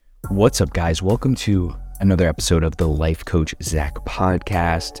What's up, guys? Welcome to another episode of the Life Coach Zach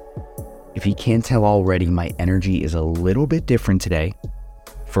podcast. If you can't tell already, my energy is a little bit different today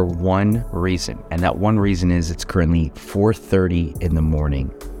for one reason. And that one reason is it's currently 4:30 in the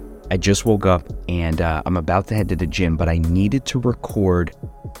morning. I just woke up and I'm about to head to the gym, but I needed to record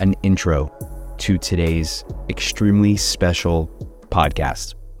an intro to today's extremely special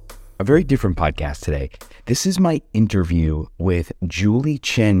podcast. A very different podcast today. This is my interview with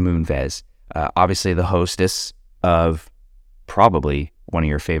Chen Moonves, obviously the hostess of probably one of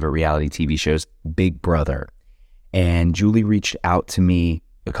your favorite reality TV shows, Big Brother. And Julie reached out to me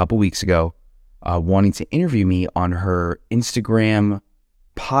a couple weeks ago, wanting to interview me on her Instagram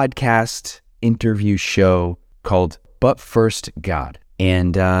podcast interview show called But First God.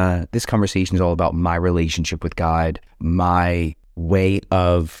 And this conversation is all about my relationship with God, my way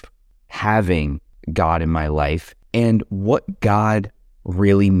of having God in my life, and what God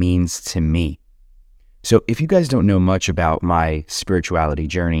really means to me. So if you guys don't know much about my spirituality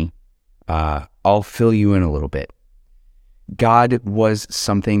journey, I'll fill you in a little bit. God was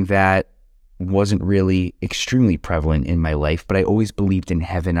something that wasn't really extremely prevalent in my life, but I always believed in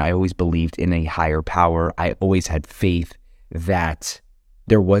heaven. I always believed in a higher power. I always had faith that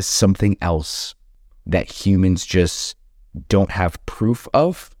there was something else that humans just don't have proof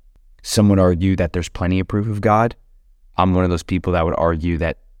of. Some would argue that there's plenty of proof of God. I'm one of those people that would argue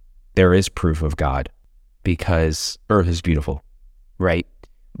that there is proof of God because Earth is beautiful, right?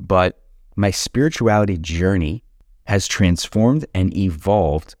 But my spirituality journey has transformed and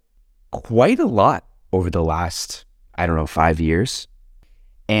evolved quite a lot over the last, 5 years.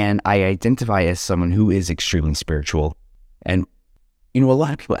 And I identify as someone who is extremely spiritual. And, a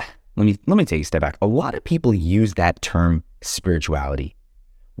lot of people, let me take a step back. A lot of people use that term spirituality.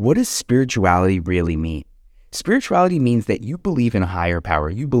 What does spirituality really mean? Spirituality means that you believe in a higher power.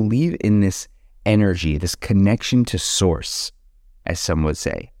 You believe in this energy, this connection to source, as some would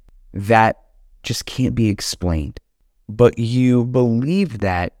say, that just can't be explained. But you believe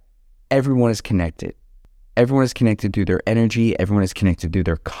that everyone is connected. Everyone is connected through their energy. Everyone is connected through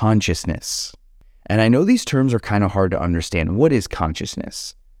their consciousness. And I know these terms are kind of hard to understand. What is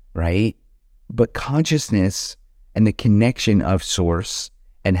consciousness, right? But consciousness and the connection of source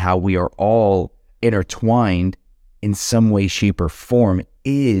and how we are all intertwined in some way, shape, or form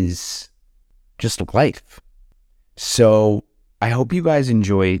is just life. So I hope you guys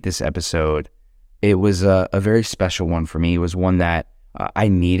enjoyed this episode. It was a very special one for me. It was one that I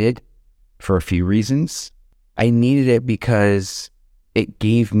needed for a few reasons. I needed it because it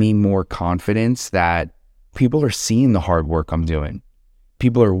gave me more confidence that people are seeing the hard work I'm doing.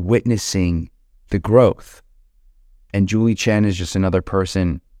 People are witnessing the growth. And Chen is just another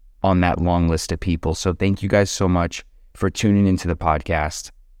person on that long list of people. So thank you guys so much for tuning into the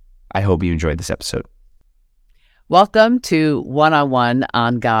podcast. I hope you enjoyed this episode. Welcome to One-on-One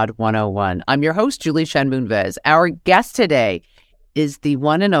on God 101. I'm your host, Chen Moonves. Our guest today is the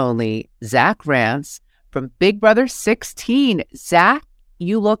one and only Zach Rance from Big Brother 16. Zach,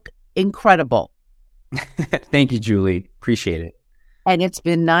 you look incredible. Thank you, Julie. Appreciate it. And it's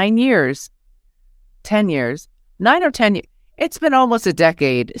been 9 years, 10 years, 9 or 10 years. It's been almost a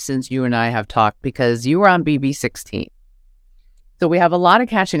decade since you and I have talked because you were on BB 16. So we have a lot of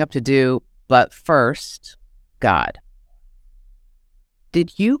catching up to do, but first, God.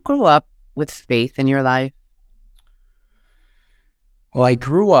 Did you grow up with faith in your life? Well, I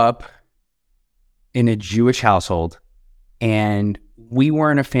grew up in a Jewish household, and we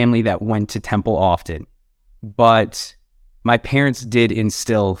weren't a family that went to temple often, but my parents did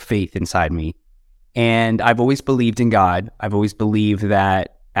instill faith inside me. And I've always believed in God. I've always believed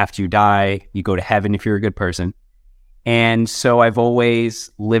that after you die, you go to heaven if you're a good person. And so I've always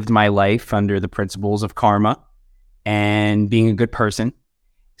lived my life under the principles of karma and being a good person.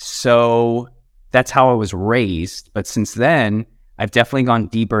 So that's how I was raised. But since then, I've definitely gone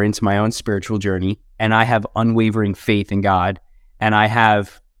deeper into my own spiritual journey, and I have unwavering faith in God. And I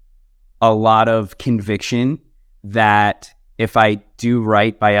have a lot of conviction that if I do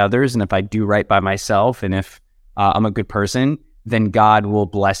right by others and if I do right by myself and if I'm a good person, then God will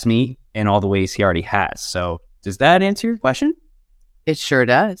bless me in all the ways he already has. So does that answer your question? It sure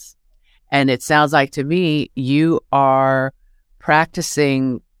does. And it sounds like to me, you are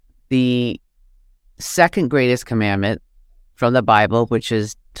practicing the second greatest commandment from the Bible, which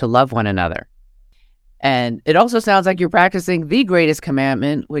is to love one another. And it also sounds like you're practicing the greatest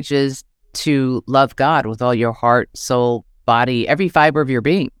commandment, which is to love God with all your heart, soul, body, every fiber of your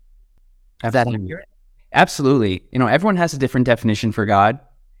being. Absolutely. Everyone has a different definition for God.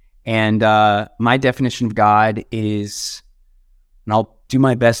 And my definition of God is, and I'll do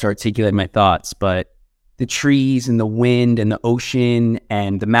my best to articulate my thoughts, but the trees and the wind and the ocean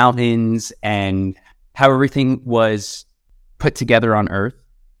and the mountains and how everything was put together on Earth.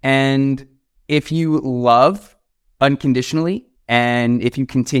 And if you love unconditionally, and if you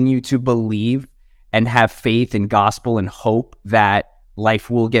continue to believe and have faith and gospel and hope that life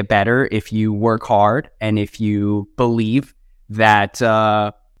will get better if you work hard, and if you believe that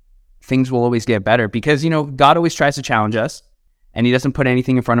things will always get better, because, God always tries to challenge us, and he doesn't put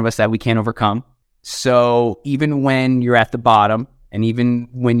anything in front of us that we can't overcome. So even when you're at the bottom, and even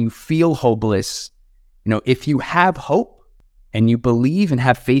when you feel hopeless, if you have hope and you believe and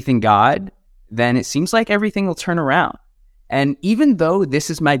have faith in God, then it seems like everything will turn around. And even though this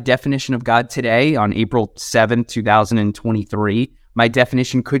is my definition of God today on April 7th, 2023, my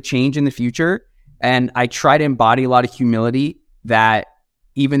definition could change in the future. And I try to embody a lot of humility, that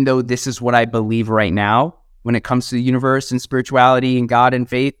even though this is what I believe right now, when it comes to the universe and spirituality and God and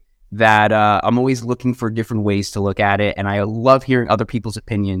faith, that I'm always looking for different ways to look at it. And I love hearing other people's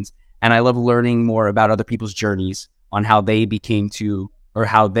opinions. And I love learning more about other people's journeys on how they became to, or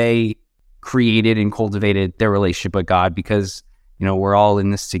how they created and cultivated their relationship with God, because, we're all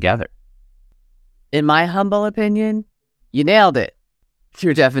in this together. In my humble opinion, you nailed it.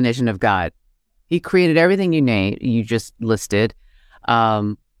 Your definition of God. He created everything you just listed.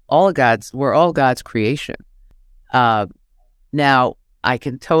 We're all God's creation. Now, I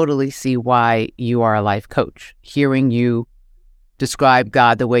can totally see why you are a life coach. Hearing you describe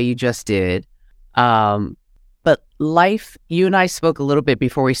God the way you just did. But life, you and I spoke a little bit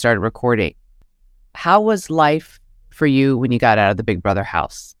before we started recording. How was life for you when you got out of the Big Brother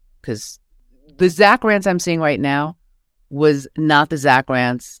house? Because the Zach Rance I'm seeing right now was not the Zach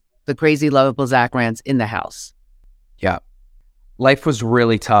Rance, the crazy, lovable Zach Rance in the house. Yeah. Life was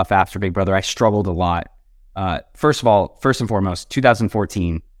really tough after Big Brother. I struggled a lot. First and foremost,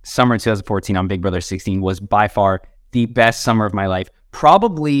 2014, summer 2014 on Big Brother 16 was by far the best summer of my life.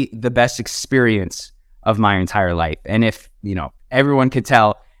 Probably the best experience of my entire life. And if, everyone could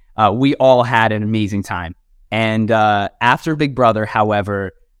tell, we all had an amazing time. And after Big Brother,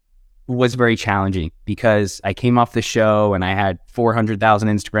 however, was very challenging, because I came off the show and I had 400,000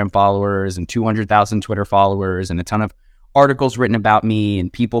 Instagram followers and 200,000 Twitter followers and a ton of articles written about me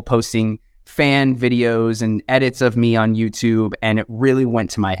and people posting fan videos and edits of me on YouTube. And it really went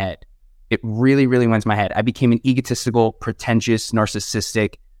to my head. It really, really went to my head. I became an egotistical, pretentious,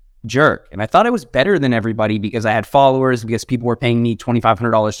 narcissistic jerk. And I thought I was better than everybody because I had followers, because people were paying me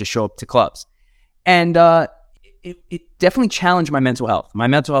 $2,500 to show up to clubs. And it definitely challenged my mental health. My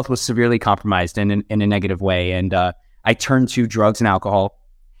mental health was severely compromised in a negative way. And I turned to drugs and alcohol.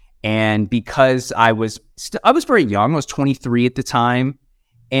 And because I was very young, I was 23 at the time.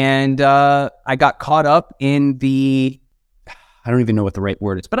 And I got caught up in I don't even know what the right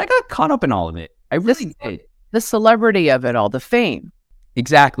word is, but I got caught up in all of it. I really did. The celebrity of it all, the fame.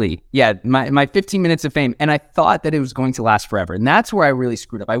 Exactly. Yeah, my 15 minutes of fame. And I thought that it was going to last forever. And that's where I really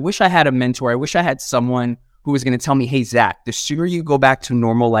screwed up. I wish I had a mentor. I wish I had someone who was going to tell me, hey, Zach, the sooner you go back to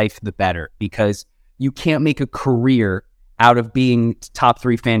normal life, the better, because you can't make a career out of being top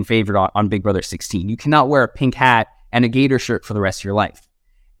 3 fan favorite on Big Brother 16. You cannot wear a pink hat and a Gator shirt for the rest of your life.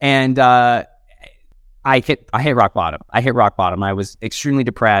 And I hit rock bottom. I was extremely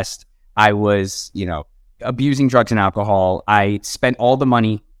depressed. I was, abusing drugs and alcohol. I spent all the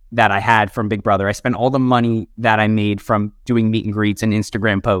money that I had from Big Brother. I spent all the money that I made from doing meet and greets and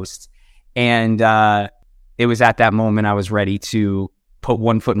Instagram posts. And it was at that moment I was ready to put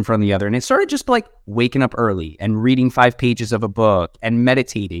one foot in front of the other. And it started just like waking up early and reading 5 pages of a book and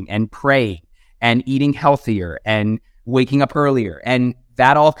meditating and praying and eating healthier and waking up earlier. And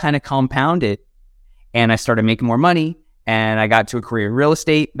that all kind of compounded. And I started making more money. And I got to a career in real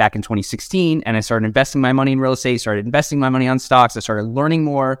estate back in 2016. And I started investing my money in real estate, started investing my money on stocks. I started learning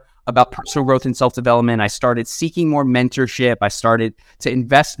more about personal growth and self-development. I started seeking more mentorship. I started to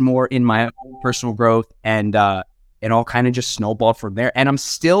invest more in my own personal growth. And it all kind of just snowballed from there. And I'm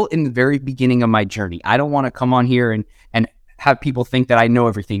still in the very beginning of my journey. I don't want to come on here and have people think that I know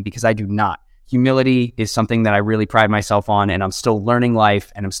everything, because I do not. Humility is something that I really pride myself on. And I'm still learning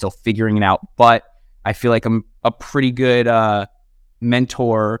life and I'm still figuring it out. But I feel like I'm a pretty good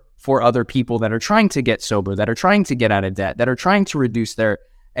mentor for other people that are trying to get sober, that are trying to get out of debt, that are trying to reduce their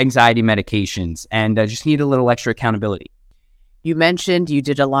anxiety medications, and just need a little extra accountability. You mentioned you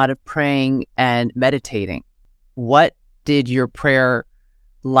did a lot of praying and meditating. What did your prayer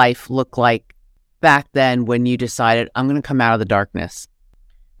life look like back then when you decided, I'm going to come out of the darkness?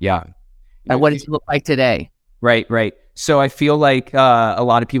 Yeah. And what does it look like today? Right. So I feel like a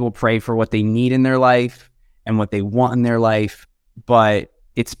lot of people pray for what they need in their life and what they want in their life. but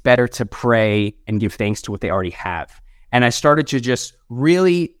it's better to pray and give thanks to what they already have. And I started to just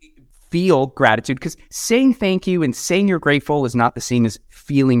really feel gratitude, because saying thank you and saying you're grateful is not the same as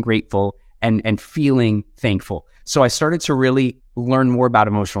feeling grateful and feeling thankful. So I started to really learn more about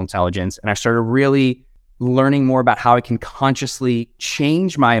emotional intelligence, and I started really learning more about how I can consciously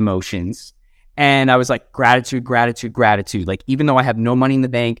change my emotions. And I was like, gratitude, gratitude, gratitude. Like, even though I have no money in the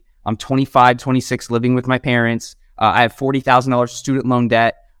bank, I'm 25, 26, living with my parents. I have $40,000 student loan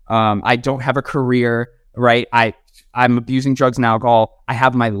debt. I don't have a career, right? I'm abusing drugs and alcohol. I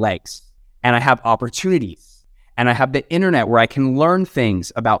have my legs, and I have opportunities, and I have the internet where I can learn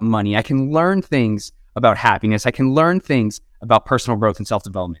things about money. I can learn things about happiness. I can learn things about personal growth and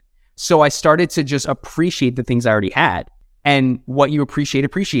self-development. So I started to just appreciate the things I already had, and what you appreciate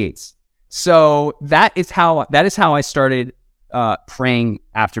appreciates. So that is how I started praying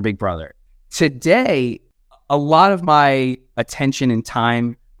after Big Brother. Today, a lot of my attention and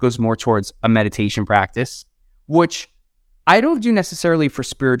time goes more towards a meditation practice, which I don't do necessarily for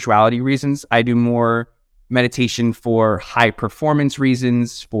spirituality reasons. I do more meditation for high performance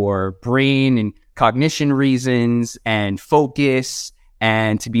reasons, for brain and cognition reasons, and focus,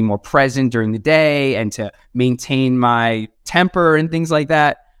 and to be more present during the day, and to maintain my temper and things like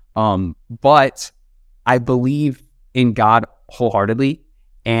that. But I believe in God wholeheartedly,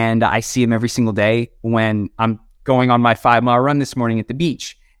 and I see him every single day. When I'm going on my 5-mile run this morning at the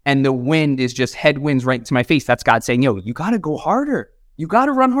beach, and the wind is just headwinds right into my face, that's God saying, yo, you got to go harder. You got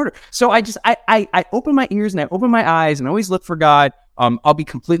to run harder. So I open my ears and I open my eyes and always look for God. I'll be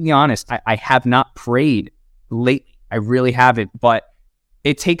completely honest. I have not prayed lately. I really haven't, but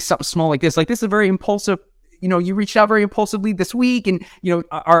it takes something small like this. Like, this is a very impulsive, you reached out very impulsively this week, and,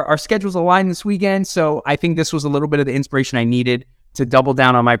 our schedules aligned this weekend. So I think this was a little bit of the inspiration I needed to double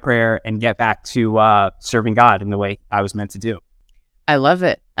down on my prayer and get back to serving God in the way I was meant to do. I love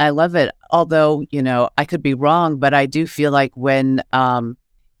it. I love it. Although, I could be wrong, but I do feel like when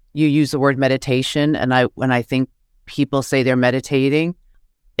you use the word meditation, and when I think people say they're meditating,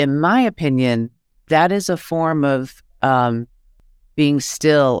 in my opinion, that is a form of being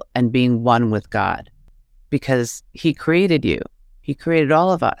still and being one with God, because he created you. He created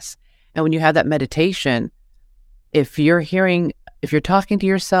all of us. And when you have that meditation, if you're talking to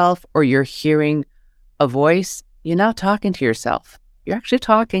yourself, or you're hearing a voice, you're not talking to yourself. You're actually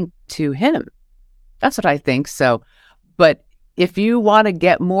talking to him. That's what I think. So, but if you want to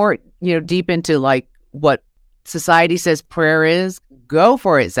get more, deep into like what society says prayer is, go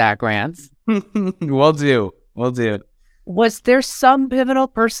for it, Zach Rance. Will do. Was there some pivotal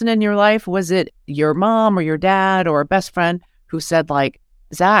person in your life? Was it your mom or your dad or a best friend who said, like,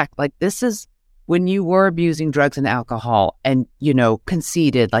 Zach, like, this is when you were abusing drugs and alcohol and,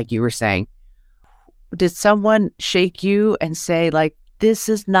 conceded, like you were saying? Did someone shake you and say, like, this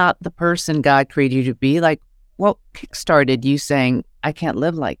is not the person God created you to be? Like, what kickstarted you saying, I can't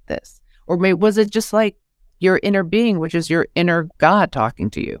live like this? Or maybe was it just like your inner being, which is your inner God talking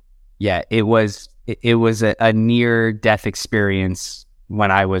to you? Yeah, it was a near-death experience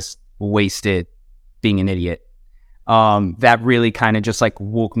when I was wasted being an idiot. That really kind of just like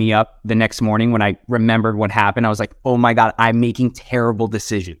woke me up the next morning. When I remembered what happened, I was like, oh my God, I'm making terrible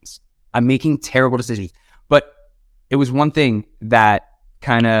decisions. But it was one thing that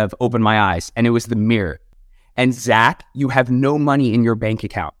kind of opened my eyes, and it was the mirror. And Zach, you have no money in your bank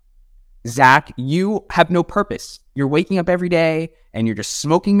account. Zach, you have no purpose. You're waking up every day and you're just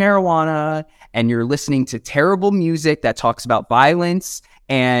smoking marijuana, and you're listening to terrible music that talks about violence,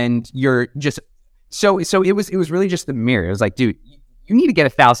 and you're just so it was really just the mirror. It was like, dude, you need to get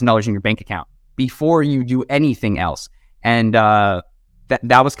 $1,000 in your bank account before you do anything else. And that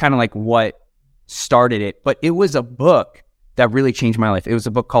was kind of like what started it. But it was a book that really changed my life. It was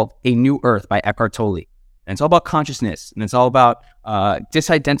a book called A New Earth by Eckhart Tolle. And it's all about consciousness, and it's all about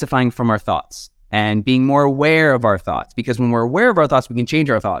disidentifying from our thoughts and being more aware of our thoughts. Because when we're aware of our thoughts, we can change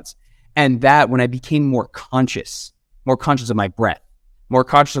our thoughts. And that, when I became more conscious of my breath, more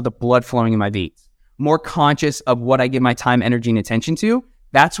conscious of the blood flowing in my veins, more conscious of what I give my time, energy, and attention to,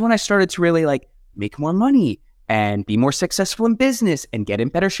 that's when I started to really like make more money and be more successful in business and get in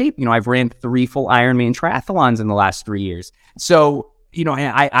better shape. I've ran 3 full Ironman triathlons in the last 3 years. So,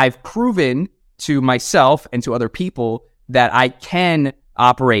 I've proven to myself and to other people that I can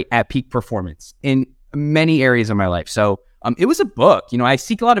operate at peak performance in many areas of my life. So it was a book. I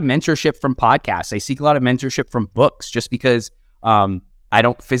seek a lot of mentorship from podcasts. I seek a lot of mentorship from books, just because I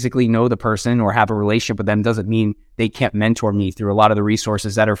don't physically know the person or have a relationship with them doesn't mean they can't mentor me through a lot of the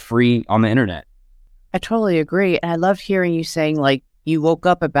resources that are free on the internet. I totally agree. And I love hearing you saying, like, you woke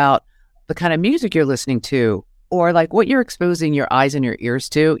up about the kind of music you're listening to or like what you're exposing your eyes and your ears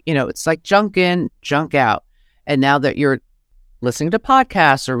to, it's like junk in, junk out. And now that you're listening to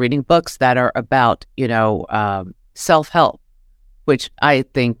podcasts or reading books that are about, self-help, which I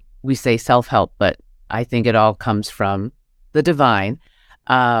think we say self-help, but I think it all comes from the divine.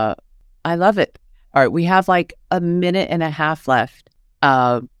 I love it. All right, we have like a minute and a half left.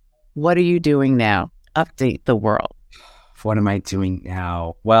 What are you doing now? Update the world. What am I doing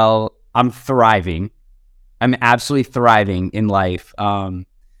now? Well, I'm thriving. I'm absolutely thriving in life.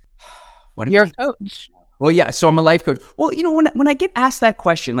 You're a coach. Well, yeah. So I'm a life coach. Well, when I get asked that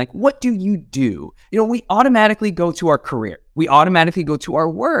question, like, what do you do? We automatically go to our career. We automatically go to our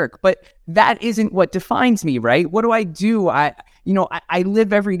work, but that isn't what defines me, right? What do I do? I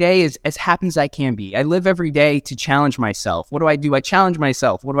live every day as happy as I can be. I live every day to challenge myself. What do? I challenge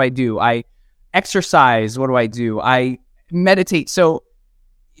myself. What do? I exercise. What do? I meditate. So,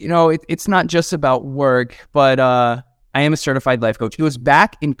 it's not just about work, but I am a certified life coach. It was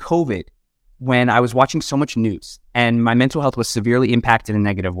back in COVID when I was watching so much news and my mental health was severely impacted in a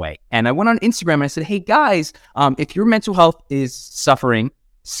negative way. And I went on Instagram and I said, hey guys, if your mental health is suffering,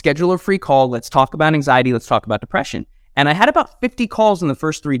 schedule a free call. Let's talk about anxiety. Let's talk about depression. And I had about 50 calls in the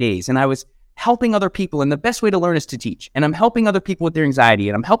first 3 days, and I was helping other people. And the best way to learn is to teach. And I'm helping other people with their anxiety,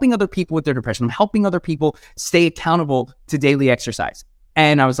 and I'm helping other people with their depression. I'm helping other people stay accountable to daily exercise.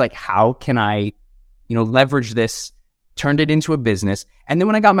 And I was like, how can I, leverage this, turned it into a business. And then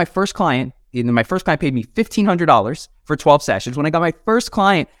when I got my first client, my first client paid me $1,500 for 12 sessions. When I got my first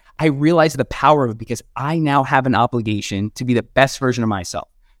client, I realized the power of it because I now have an obligation to be the best version of myself.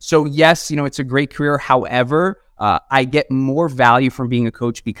 So yes, it's a great career. However, I get more value from being a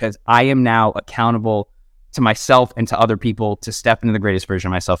coach because I am now accountable to myself and to other people to step into the greatest version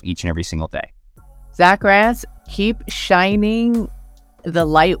of myself each and every single day. Zach Rance, keep shining the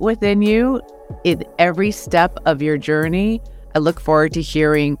light within you in every step of your journey. I look forward to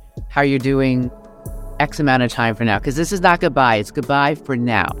hearing how you're doing X amount of time from now, because this is not goodbye. It's goodbye for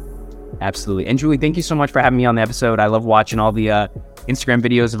now. Absolutely. And Julie, thank you so much for having me on the episode. I love watching all the Instagram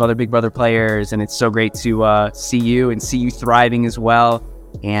videos of other Big Brother players, and it's so great to see you and see you thriving as well.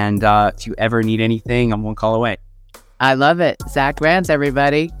 And if you ever need anything, I'm one call away. I love it. Zach Rance,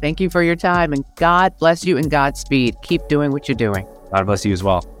 everybody. Thank you for your time, and God bless you and Godspeed. Keep doing what you're doing. God bless you as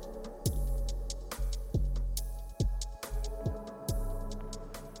well.